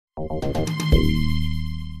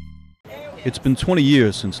It's been 20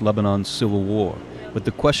 years since Lebanon's civil war, but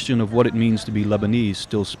the question of what it means to be Lebanese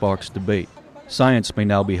still sparks debate. Science may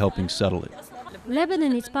now be helping settle it.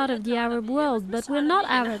 Lebanon is part of the Arab world, but we're not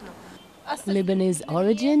Arab. Lebanese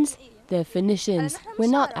origins? They're Phoenicians. We're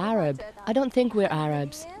not Arab. I don't think we're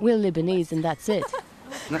Arabs. We're Lebanese and that's it.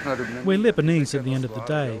 We're Lebanese at the end of the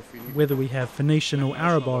day. Whether we have Phoenician or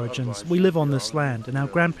Arab origins, we live on this land and our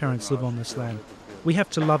grandparents live on this land. We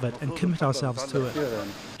have to love it and commit ourselves to it.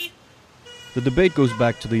 The debate goes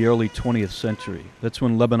back to the early 20th century. That's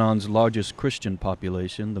when Lebanon's largest Christian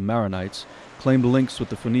population, the Maronites, claimed links with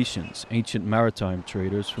the Phoenicians, ancient maritime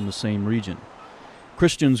traders from the same region.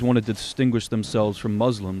 Christians wanted to distinguish themselves from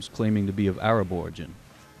Muslims claiming to be of Arab origin.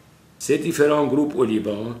 These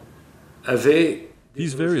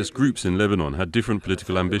various groups in Lebanon had different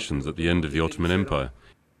political ambitions at the end of the Ottoman Empire.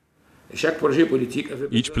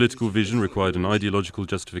 Each political vision required an ideological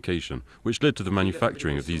justification, which led to the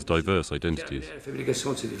manufacturing of these diverse identities.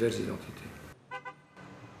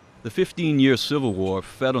 The 15-year civil war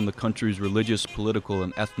fed on the country's religious, political,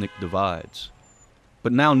 and ethnic divides.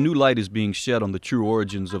 But now new light is being shed on the true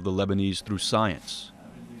origins of the Lebanese through science.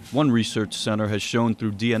 One research center has shown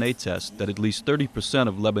through DNA tests that at least 30%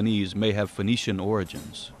 of Lebanese may have Phoenician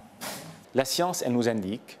origins. La science, elle nous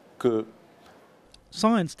indique que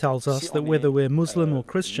Science tells us that whether we're Muslim or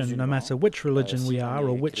Christian, no matter which religion we are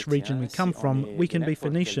or which region we come from, we can be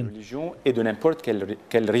Phoenician. There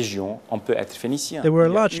were a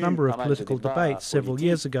large number of political debates several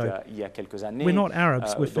years ago. We're not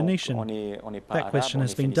Arabs, we're Phoenician. That question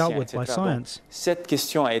has been dealt with by science.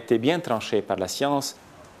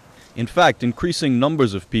 In fact, increasing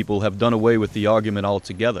numbers of people have done away with the argument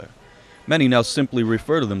altogether. Many now simply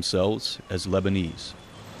refer to themselves as Lebanese.